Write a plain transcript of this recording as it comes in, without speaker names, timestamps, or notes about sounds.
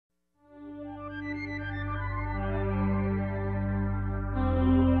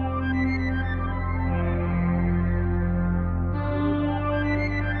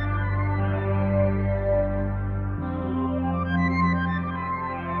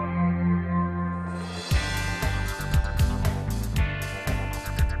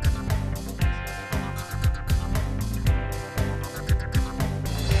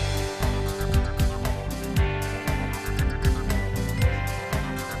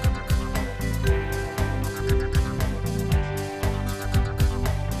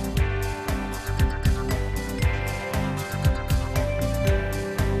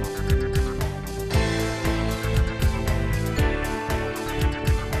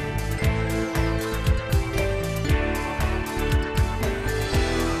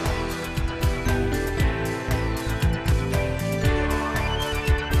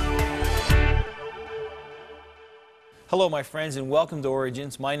Hello, my friends, and welcome to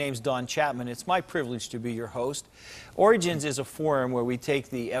Origins. My name's Donn Chapman. It's my privilege to be your host. Origins is a forum where we take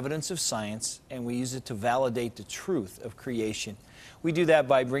the evidence of science and we use it to validate the truth of creation. We do that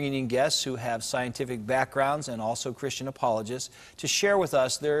by bringing in guests who have scientific backgrounds and also Christian apologists to share with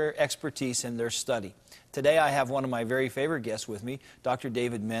us their expertise and their study. Today I have one of my very favorite guests with me, Dr.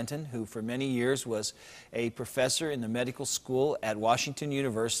 David Menton, who for many years was a professor in the medical school at Washington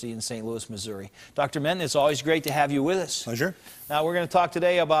University in St. Louis, Missouri. Dr. Menton, it's always great to have you with us. Pleasure. Now we're going to talk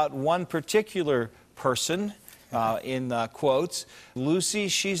today about one particular person, in quotes, Lucy,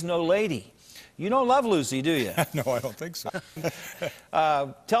 she's no lady. You don't love Lucy, do you? No, I don't think so.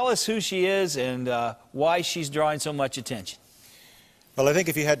 Tell us who she is and why she's drawing so much attention. Well, I think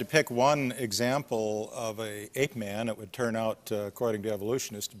if you had to pick one example of an ape man, it would turn out, according to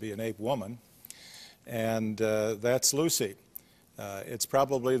evolutionists, to be an ape woman, and that's Lucy. It's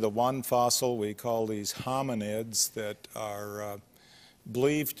probably the one fossil we call these hominids that are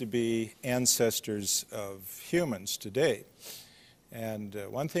believed to be ancestors of humans today. And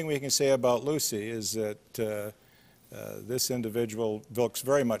one thing we can say about Lucy is that this individual looks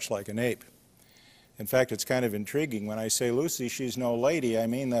very much like an ape. In fact, it's kind of intriguing. When I say Lucy, she's no lady, I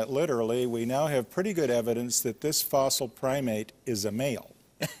mean that literally we now have pretty good evidence that this fossil primate is a male,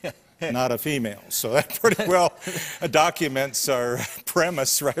 not a female. So that pretty well documents our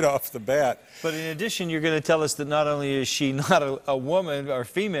premise right off the bat. But in addition, you're going to tell us that not only is she not a woman or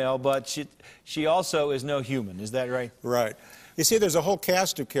female, but she also is no human. Is that right? Right. You see, there's a whole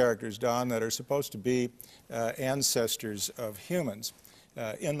cast of characters, Don, that are supposed to be ancestors of humans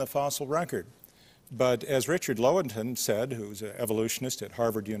in the fossil record. But as Richard Lewontin said, who's an evolutionist at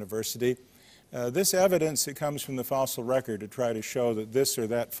Harvard University, this evidence that comes from the fossil record to try to show that this or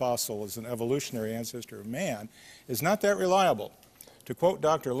that fossil is an evolutionary ancestor of man is not that reliable. To quote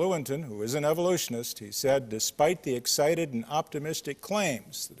Dr. Lewontin, who is an evolutionist, he said, despite the excited and optimistic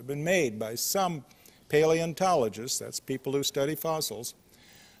claims that have been made by some paleontologists, that's people who study fossils,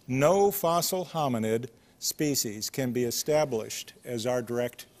 no fossil hominid species can be established as our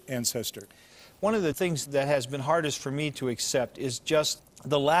direct ancestor. One of the things that has been hardest for me to accept is just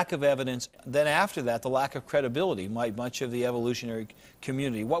the lack of evidence, then after that, the lack of credibility by much of the evolutionary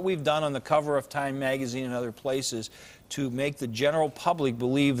community. What we've done on the cover of Time magazine and other places to make the general public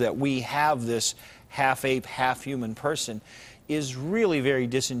believe that we have this half-ape, half-human person is really very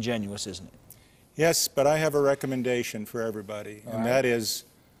disingenuous, isn't it? Yes, but I have a recommendation for everybody, and that is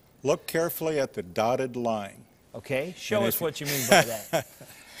look carefully at the dotted line. Okay, show us what you mean by that.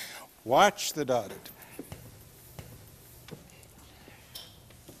 Watch the dotted.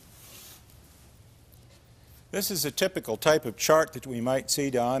 This is a typical type of chart that we might see,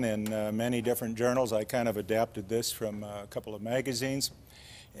 Don, in many different journals. I kind of adapted this from a couple of magazines.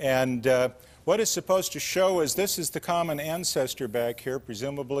 And what it's supposed to show is this is the common ancestor back here,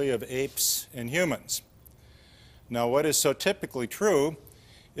 presumably of apes and humans. Now, what is so typically true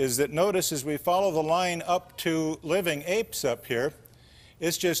is that notice as we follow the line up to living apes up here,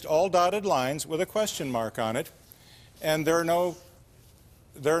 it's just all dotted lines with a question mark on it, and there are no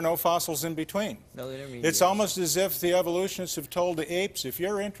fossils in between. No intermediaries. It's almost as if the evolutionists have told the apes, if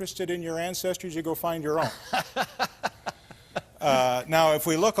you're interested in your ancestors, you go find your own. Now, if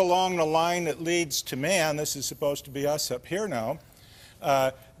we look along the line that leads to man, this is supposed to be us up here now,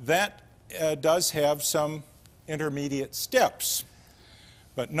 that does have some intermediate steps.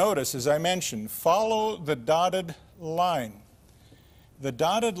 But notice, as I mentioned, follow the dotted line. The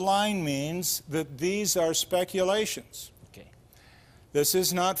dotted line means that these are speculations. Okay. This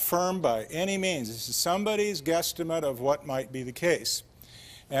is not firm by any means. This is somebody's guesstimate of what might be the case.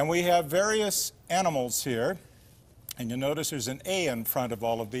 And we have various animals here. And you'll notice there's an A in front of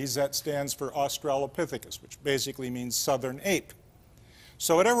all of these. That stands for Australopithecus, which basically means southern ape.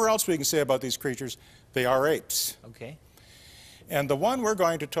 So whatever else we can say about these creatures, they are apes. Okay. And the one we're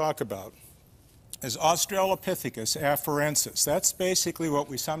going to talk about is Australopithecus afarensis. That's basically what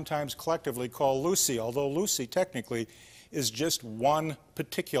we sometimes collectively call Lucy, although Lucy technically is just one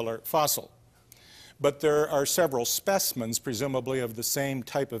particular fossil. But there are several specimens, presumably of the same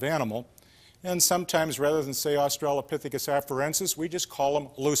type of animal, and sometimes rather than say Australopithecus afarensis, we just call them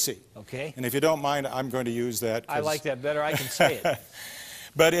Lucy. Okay. And if you don't mind, I'm going to use that. I like that better. I can say it.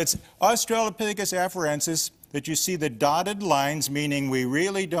 But it's Australopithecus afarensis that you see the dotted lines, meaning we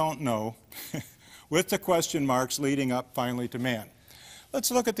really don't know, with the question marks leading up finally to man.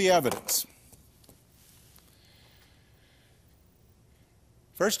 Let's look at the evidence.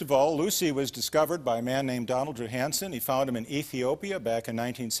 First of all, Lucy was discovered by a man named Donald Johansen. He found him in Ethiopia back in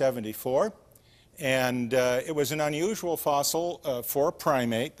 1974. And it was an unusual fossil for a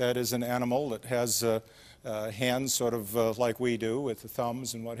primate, that is an animal that has hands sort of like we do with the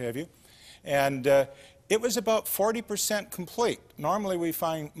thumbs and what have you. And it was about 40% complete. Normally we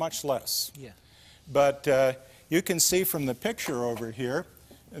find much less. Yeah. But you can see from the picture over here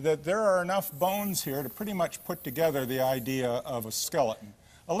that there are enough bones here to pretty much put together the idea of a skeleton.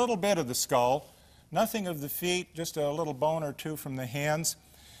 A little bit of the skull, nothing of the feet, just a little bone or two from the hands.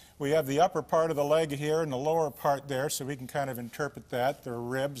 We have the upper part of the leg here and the lower part there, so we can kind of interpret that. There are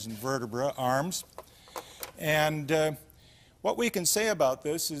ribs and vertebra, arms. And what we can say about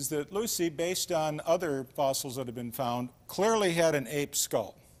this is that Lucy, based on other fossils that have been found, clearly had an ape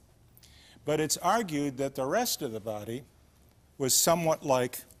skull. But it's argued that the rest of the body was somewhat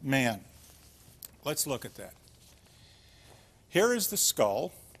like man. Let's look at that. Here is the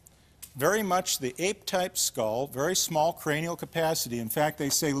skull, very much the ape-type skull, very small cranial capacity. In fact, they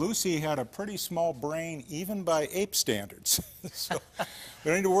say Lucy had a pretty small brain even by ape standards. So we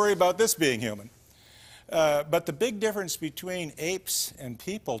don't need to worry about this being human. But the big difference between apes and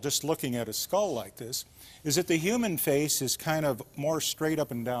people, just looking at a skull like this, is that the human face is kind of more straight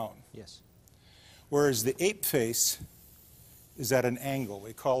up and down. Yes. Whereas the ape face is at an angle.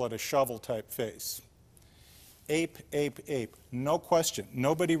 We call it a shovel-type face. Ape, ape, ape. No question.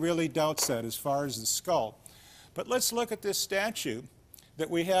 Nobody really doubts that as far as the skull. But let's look at this statue that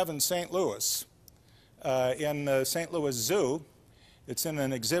we have in St. Louis. In the St. Louis Zoo, it's in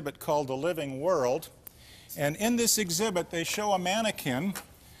an exhibit called The Living World. And in this exhibit, they show a mannequin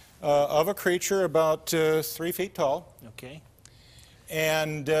of a creature about 3 feet tall. Okay.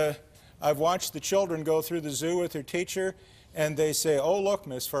 And I've watched the children go through the zoo with their teacher, and they say, "Oh, look,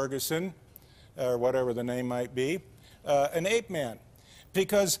 Miss Ferguson," or whatever the name might be, an ape man.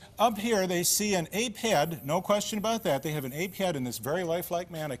 Because up here they see an ape head, no question about that. They have an ape head in this very lifelike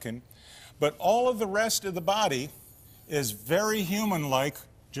mannequin, but all of the rest of the body is very human-like,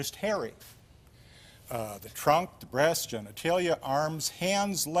 just hairy. The trunk, the breast, genitalia, arms,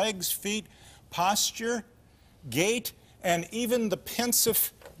 hands, legs, feet, posture, gait, and even the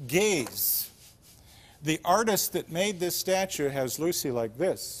pensive gaze. The artist that made this statue has Lucy like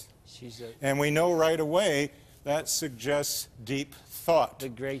this. And we know right away that suggests deep thought. The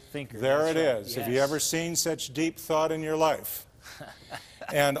great thinker. There it is. Yes. Have you ever seen such deep thought in your life?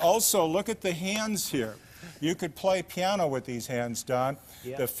 And also look at the hands here. You could play piano with these hands, Don.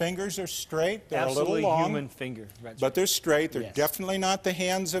 Yeah. The fingers are straight. They're Absolutely a little long. human finger. That's But they're straight. They're yes. definitely not the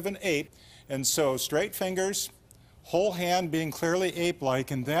hands of an ape. And so straight fingers, whole hand being clearly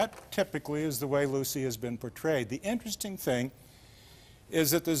ape-like, and that typically is the way Lucy has been portrayed. The interesting thing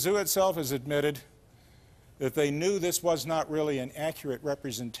is that the zoo itself has admitted that they knew this was not really an accurate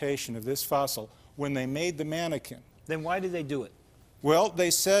representation of this fossil when they made the mannequin. Then why did they do it? Well,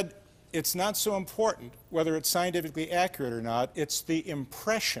 they said it's not so important whether it's scientifically accurate or not. It's the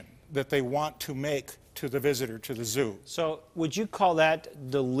impression that they want to make to the visitor to the zoo. So would you call that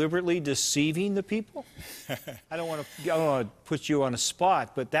deliberately deceiving the people? I don't want to put you on a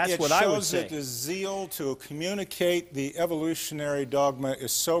spot, but that's what I would say. It shows that the zeal to communicate the evolutionary dogma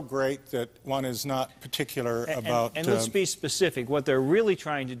is so great that one is not particular about... And let's be specific. What they're really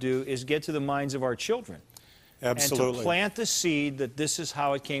trying to do is get to the minds of our children. Absolutely. And to plant the seed that this is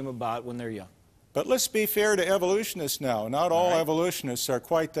how it came about when they're young. But let's be fair to evolutionists now. Not all evolutionists are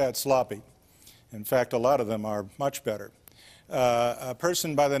quite that sloppy. In fact, a lot of them are much better. A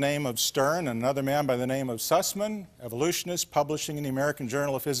person by the name of Stern and another man by the name of Sussman, evolutionists publishing in the American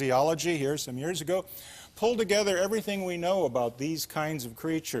Journal of Physiology here some years ago, pulled together everything we know about these kinds of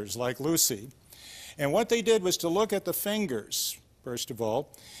creatures like Lucy. And what they did was to look at the fingers, first of all,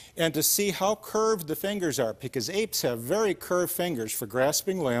 and to see how curved the fingers are, because apes have very curved fingers for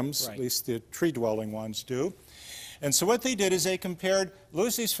grasping limbs, at least the tree-dwelling ones do. And so what they did is they compared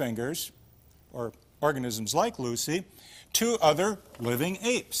Lucy's fingers, or organisms like Lucy, to other living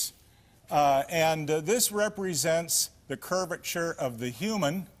apes. This represents the curvature of the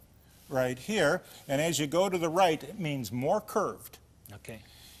human right here, and as you go to the right, it means more curved. Okay.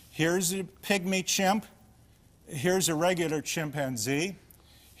 Here's a pygmy chimp, here's a regular chimpanzee,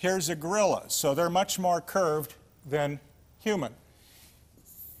 here's a gorilla, so they're much more curved than human.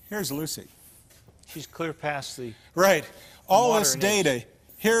 Here's Lucy. She's clear past the... Right. All this modern data, age.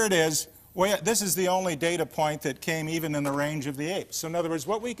 here it is. This is the only data point that came even in the range of the apes. So in other words,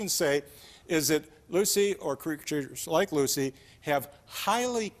 what we can say is that Lucy, or creatures like Lucy, have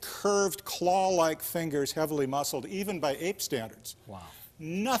highly curved claw-like fingers, heavily muscled, even by ape standards. Wow.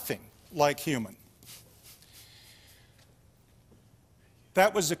 Nothing like human.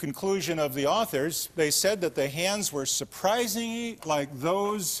 That was the conclusion of the authors. They said that the hands were surprisingly like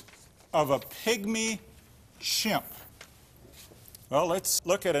those of a pygmy chimp. Well, let's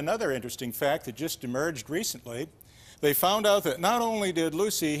look at another interesting fact that just emerged recently. They found out that not only did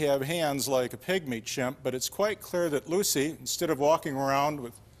Lucy have hands like a pygmy chimp, but it's quite clear that Lucy, instead of walking around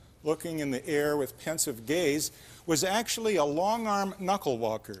with looking in the air with pensive gaze, was actually a long-arm knuckle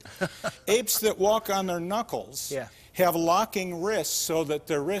walker. Apes that walk on their knuckles have locking wrists so that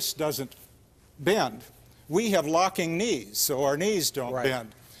their wrist doesn't bend. We have locking knees, so our knees don't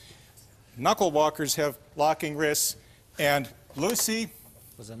bend. Knuckle walkers have locking wrists, and Lucy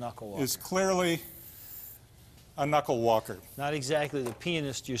was a knuckle walker. Is clearly a knuckle walker. Not exactly the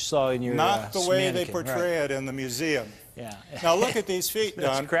pianist you saw in your Not the way they mannequin, portray it in the museum. Yeah. Now look at these feet,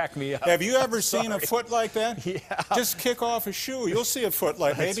 Donn. Crack me up. Have you ever seen a foot like that? Yeah. Just kick off a shoe. You'll see a foot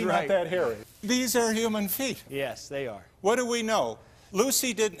like maybe not that hairy. These are human feet. Yes, they are. What do we know?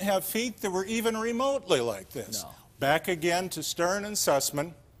 Lucy didn't have feet that were even remotely like this. No. Back again to Stern and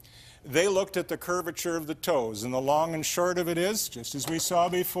Sussman. They looked at the curvature of the toes, and the long and short of it is, just as we saw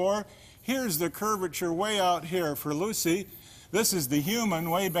before, here's the curvature way out here for Lucy. This is the human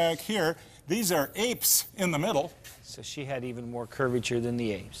way back here. These are apes in the middle. So she had even more curvature than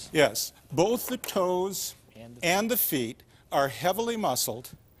the apes. Yes. Both the toes and the feet are heavily muscled,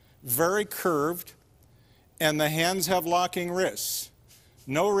 very curved, and the hands have locking wrists.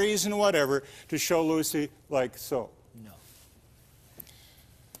 No reason whatever to show Lucy like so. No.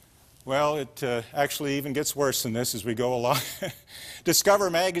 Well, it actually even gets worse than this as we go along. Discover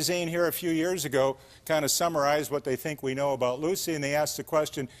magazine here a few years ago kind of summarized what they think we know about Lucy, and they asked the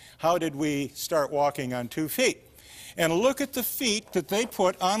question, how did we start walking on 2 feet? And look at the feet that they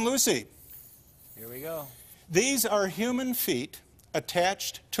put on Lucy. Here we go. These are human feet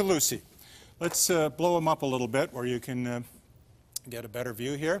attached to Lucy. Let's blow them up a little bit where you can get a better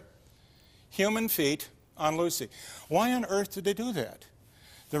view here. Human feet on Lucy. Why on earth did they do that?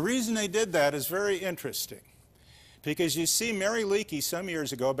 The reason they did that is very interesting, because you see Mary Leakey some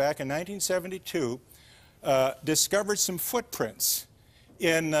years ago, back in 1972, discovered some footprints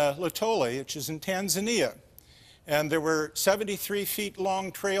in Lutoli, which is in Tanzania. And there were 73 feet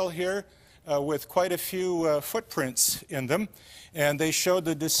long trail here with quite a few footprints in them. And they showed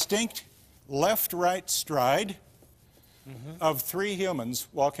the distinct left-right stride of 3 humans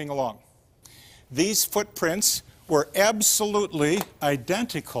walking along. These footprints were absolutely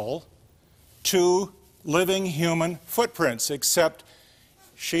identical to living human footprints, except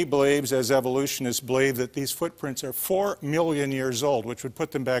she believes, as evolutionists believe, that these footprints are 4 million years old, which would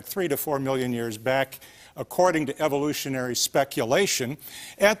put them back 3 to 4 million years back, according to evolutionary speculation,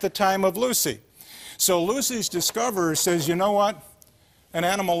 at the time of Lucy. So Lucy's discoverer says, you know what? An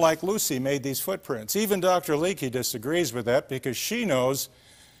animal like Lucy made these footprints. Even Dr. Leakey disagrees with that, because she knows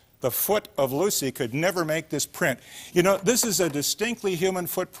the foot of Lucy could never make this print. You know, this is a distinctly human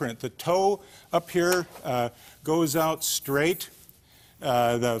footprint. The toe up here goes out straight.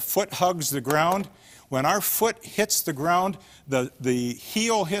 The foot hugs the ground. When our foot hits the ground, the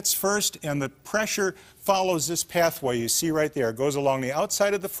heel hits first, and the pressure follows this pathway you see right there. It goes along the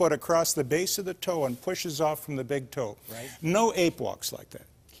outside of the foot, across the base of the toe, and pushes off from the big toe. Right. No ape walks like that.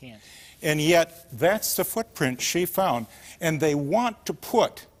 Can't. And yet, that's the footprint she found. And they want to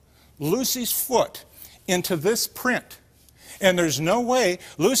put Lucy's foot into this print. And there's no way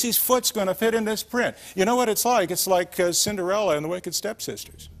Lucy's foot's going to fit in this print. You know what it's like? It's like Cinderella and the Wicked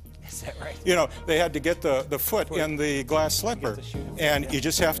Stepsisters. Is that right? You know, they had to get the foot in the glass slipper, and you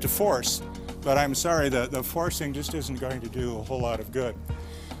just have to force. But I'm sorry, the forcing just isn't going to do a whole lot of good.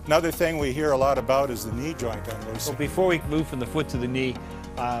 Another thing we hear a lot about is the knee joint on Lucy. Well, before we move from the foot to the knee,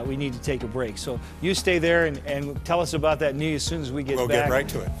 we need to take a break. So you stay there and tell us about that knee as soon as we get back. We'll get right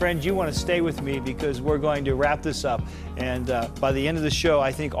to it. Friends, you want to stay with me, because we're going to wrap this up. And by the end of the show,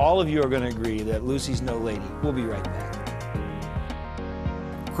 I think all of you are going to agree that Lucy's no lady. We'll be right back.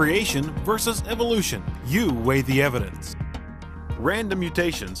 Creation versus evolution. You weigh the evidence. Random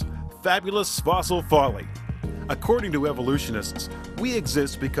mutations, fabulous fossil folly. According to evolutionists, we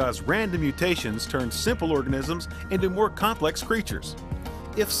exist because random mutations turn simple organisms into more complex creatures.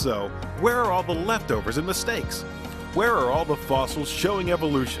 If so, where are all the leftovers and mistakes? Where are all the fossils showing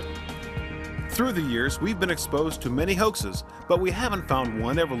evolution? Through the years, we've been exposed to many hoaxes, but we haven't found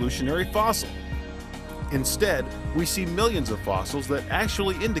one evolutionary fossil. Instead, we see millions of fossils that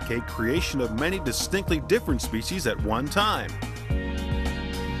actually indicate creation of many distinctly different species at one time.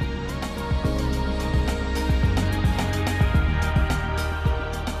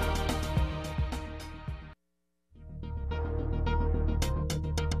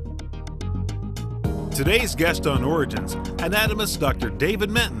 Today's guest on Origins, anatomist Dr. David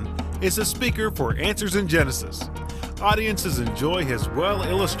Menton, is a speaker for Answers in Genesis. Audiences enjoy his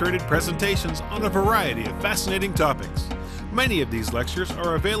well-illustrated presentations on a variety of fascinating topics. Many of these lectures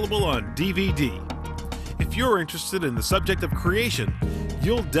are available on DVD. If you're interested in the subject of creation,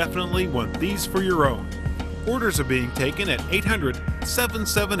 you'll definitely want these for your own. Orders are being taken at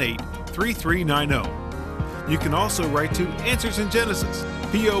 800-778-3390. You can also write to Answers in Genesis,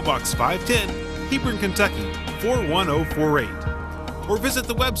 P.O. Box 510, Hebron, Kentucky 41048. Or visit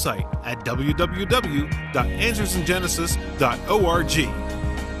the website at www.answersingenesis.org.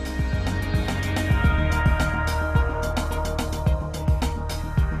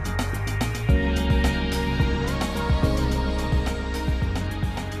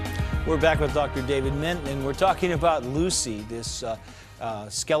 We're back with Dr. David Menton, and we're talking about Lucy, this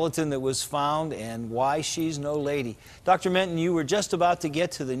skeleton that was found, and why she's no lady. Dr. Menton, you were just about to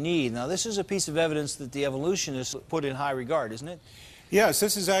get to the need. Now, this is a piece of evidence that the evolutionists put in high regard, isn't it? Yes,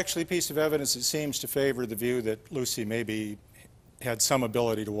 this is actually a piece of evidence that seems to favor the view that Lucy maybe had some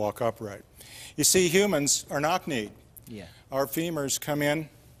ability to walk upright. You see, humans are knock-kneed. Yeah. Our femurs come in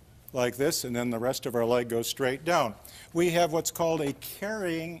like this, and then the rest of our leg goes straight down. We have what's called a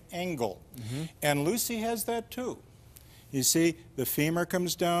carrying angle, and Lucy has that too. You see, the femur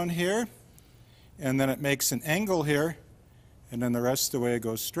comes down here, and then it makes an angle here, and then the rest of the way it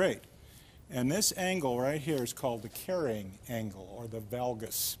goes straight. And this angle right here is called the carrying angle, or the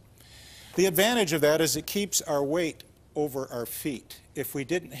valgus. The advantage of that is it keeps our weight over our feet. If we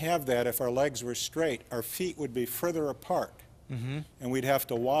didn't have that, if our legs were straight, our feet would be further apart, and we'd have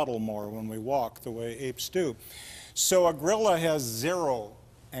to waddle more when we walk the way apes do. So a gorilla has zero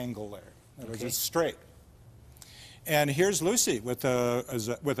angle there. In other words, it's straight. And here's Lucy with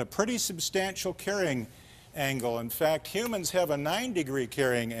a pretty substantial carrying angle. In fact, humans have a 9-degree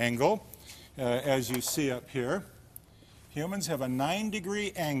carrying angle, as you see up here. Humans have a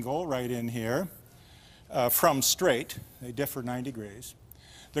 9-degree angle right in here from straight. They differ 9 degrees.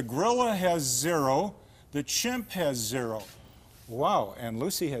 The gorilla has 0. The chimp has 0. Wow, and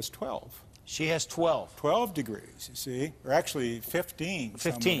Lucy has 12. She has 12. 12 degrees, you see, or actually 15,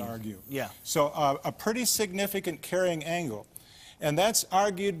 15, some would argue. Yeah. So a pretty significant carrying angle. And that's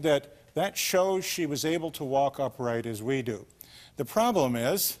argued that shows she was able to walk upright as we do. The problem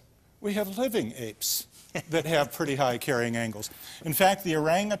is we have living apes that have pretty high carrying angles. In fact, the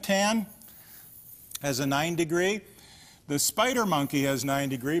orangutan has a 9-degree. The spider monkey has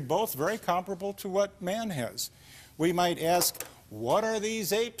 9-degree, both very comparable to what man has. We might ask, what are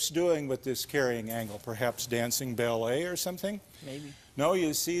these apes doing with this carrying angle? Perhaps dancing ballet or something? Maybe. No,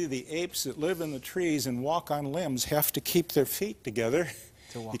 you see, the apes that live in the trees and walk on limbs have to keep their feet together.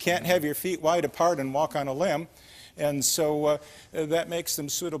 You can't have your feet wide apart and walk on a limb. And so that makes them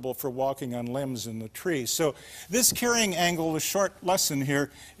suitable for walking on limbs in the trees. So this carrying angle, the short lesson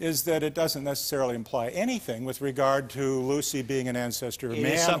here, is that it doesn't necessarily imply anything with regard to Lucy being an ancestor of man.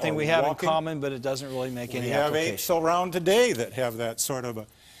 It is something we have walking. in common, but it doesn't really make any We have application. apes around today that have that sort of an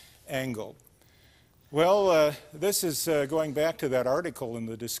angle. Well, this is going back to that article in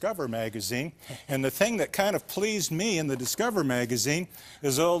the Discover magazine, and the thing that kind of pleased me in the Discover magazine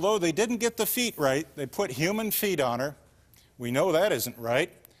is although they didn't get the feet right, they put human feet on her. We know that isn't right.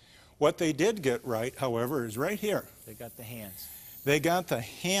 What they did get right, however, is right here. They got the hands. They got the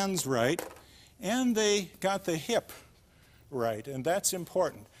hands right, and they got the hip right, and that's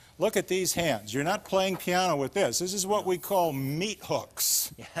important. Look at these hands. You're not playing piano with this. This is what we call meat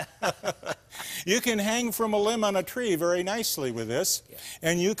hooks. You can hang from a limb on a tree very nicely with this,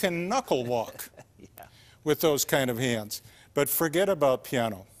 and you can knuckle walk with those kind of hands. But forget about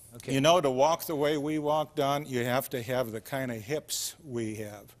piano. Okay. You know, to walk the way we walk, Donn, you have to have the kind of hips we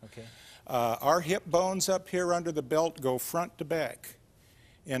have. Okay. Our hip bones up here under the belt go front to back.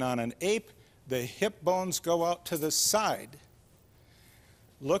 And on an ape, the hip bones go out to the side.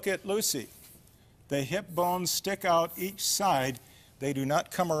 Look at Lucy. The hip bones stick out each side. They do not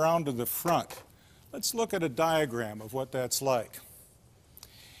come around to the front. Let's look at a diagram of what that's like.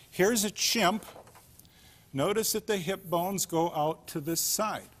 Here's a chimp. Notice that the hip bones go out to this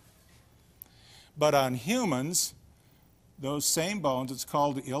side. But on humans, those same bones, it's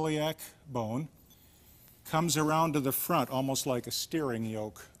called the iliac bone, comes around to the front, almost like a steering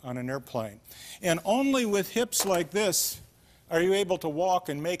yoke on an airplane. And only with hips like this are you able to walk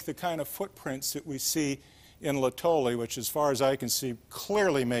and make the kind of footprints that we see in Laetoli, which, as far as I can see,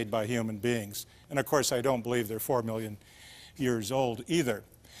 clearly made by human beings. And of course, I don't believe they're 4 million years old either.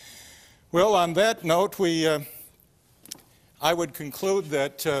 Well, on that note, I would conclude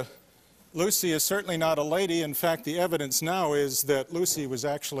that Lucy is certainly not a lady. In fact, the evidence now is that Lucy was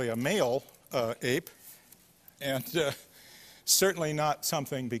actually a male ape, and certainly not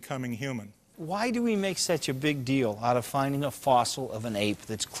something becoming human. Why do we make such a big deal out of finding a fossil of an ape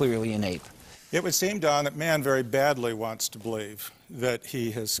that's clearly an ape? It would seem, Don, that man very badly wants to believe that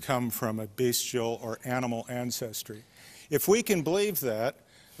he has come from a bestial or animal ancestry. If we can believe that,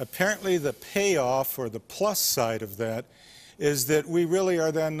 apparently the payoff or the plus side of that is that we really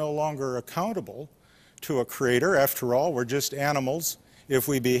are then no longer accountable to a creator. After all, we're just animals. If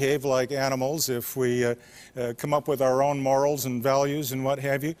we behave like animals, if we come up with our own morals and values and what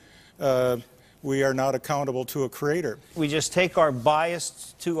have you, we are not accountable to a creator. We just take our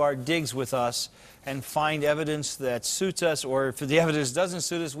bias to our digs with us and find evidence that suits us, or if the evidence doesn't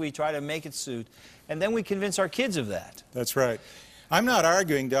suit us, we try to make it suit, and then we convince our kids of that. That's right. I'm not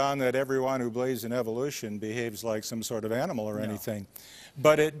arguing, Don, that everyone who believes in evolution behaves like some sort of animal or anything.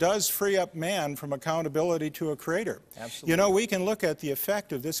 But it does free up man from accountability to a creator. Absolutely. You know, we can look at the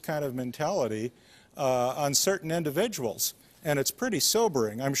effect of this kind of mentality on certain individuals, and it's pretty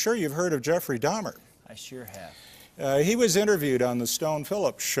sobering. I'm sure you've heard of Jeffrey Dahmer. I sure have. He was interviewed on the Stone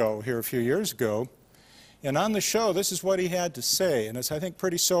Phillips show here a few years ago, and on the show, this is what he had to say, and it's, I think,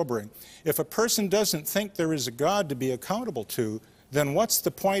 pretty sobering. If a person doesn't think there is a God to be accountable to, then what's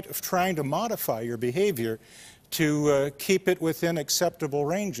the point of trying to modify your behavior to keep it within acceptable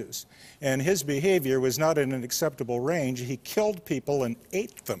ranges? And his behavior was not in an acceptable range. He killed people and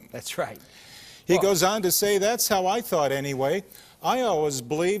ate them. That's right. He goes on to say, that's how I thought anyway. I always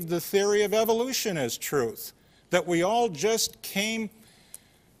believed the theory of evolution as truth, that we all just came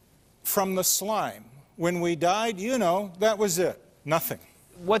from the slime. When we died, you know, that was it. Nothing.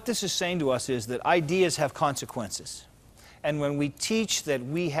 What this is saying to us is that ideas have consequences. And when we teach that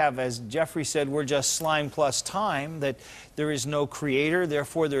we have, as Jeffrey said, we're just slime plus time, that there is no creator,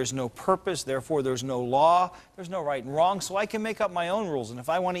 therefore there's no purpose, therefore there's no law, there's no right and wrong, so I can make up my own rules. And if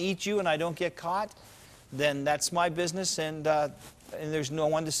I want to eat you and I don't get caught, then that's my business, and there's no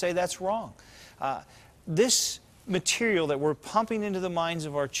one to say that's wrong. This material that we're pumping into the minds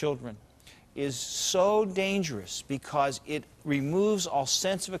of our children is so dangerous because it removes all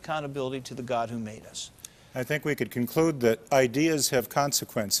sense of accountability to the God who made us. I think we could conclude that ideas have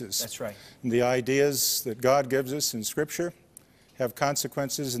consequences. That's right. The ideas that God gives us in Scripture have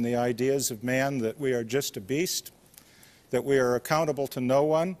consequences, and the ideas of man that we are just a beast, that we are accountable to no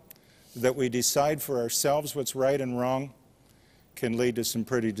one, that we decide for ourselves what's right and wrong, can lead to some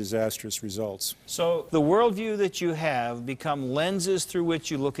pretty disastrous results. So the worldview that you have become lenses through which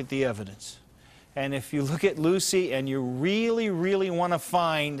you look at the evidence. And if you look at Lucy and you really, really want to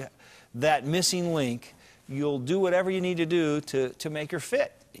find that missing link, you'll do whatever you need to do to make her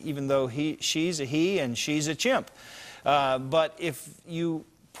fit, even though she's a he and she's a chimp. But if you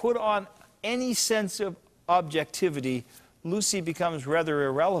put on any sense of objectivity, Lucy becomes rather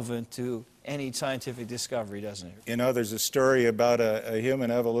irrelevant to any scientific discovery, doesn't it? You know, there's a story about a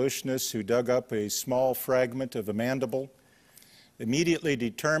human evolutionist who dug up a small fragment of a mandible, immediately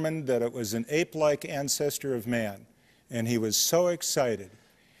determined that it was an ape-like ancestor of man, and he was so excited.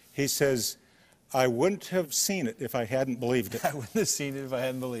 He says, I wouldn't have seen it if I hadn't believed it. I wouldn't have seen it if I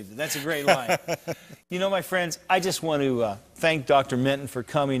hadn't believed it. That's a great line. You know, my friends, I just want to thank Dr. Menton for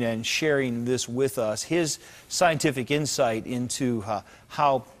coming and sharing this with us. His scientific insight into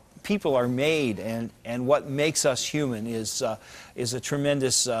how people are made and what makes us human is a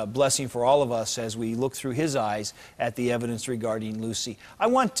tremendous blessing for all of us as we look through his eyes at the evidence regarding Lucy. I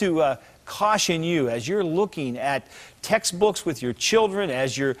want to caution you as you're looking at textbooks with your children,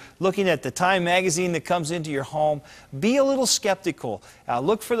 as you're looking at the Time magazine that comes into your home, be a little skeptical.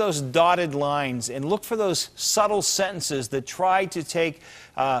 Look for those dotted lines and look for those subtle sentences that try to take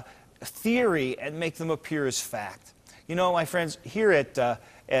theory and make them appear as fact. You know, my friends, here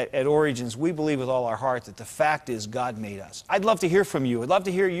at Origins, we believe with all our heart that the fact is God made us. I'd love to hear from you. I'd love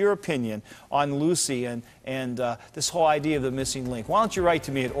to hear your opinion on Lucy and this whole idea of the missing link. Why don't you write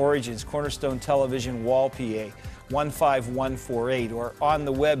to me at Origins, Cornerstone Television, Wall, PA, 15148, or on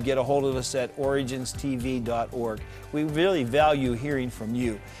the web, get a hold of us at originstv.org. We really value hearing from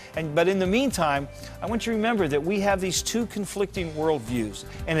you. But in the meantime, I want you to remember that we have these two conflicting worldviews,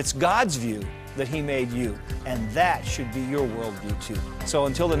 and it's God's view that He made you, and that should be your worldview too. So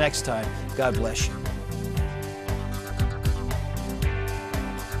until the next time, God bless you.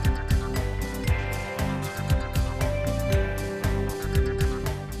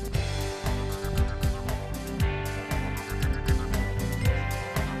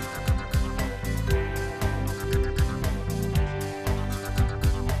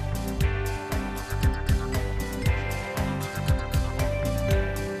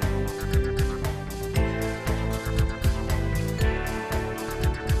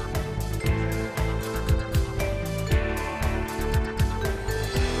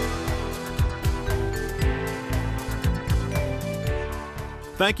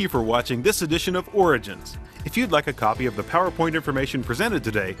 Thank you for watching this edition of Origins. If you'd like a copy of the PowerPoint information presented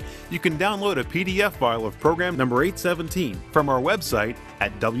today, you can download a PDF file of program number 817 from our website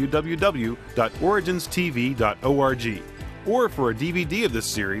at www.originstv.org. Or for a DVD of this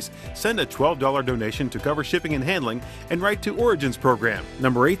series, send a $12 donation to cover shipping and handling and write to Origins Program,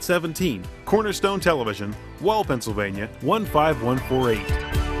 number 817, Cornerstone Television, Wall, Pennsylvania,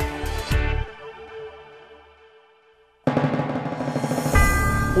 15148.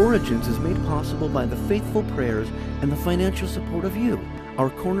 Origins is made possible by the faithful prayers and the financial support of you, our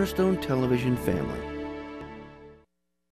Cornerstone Television family.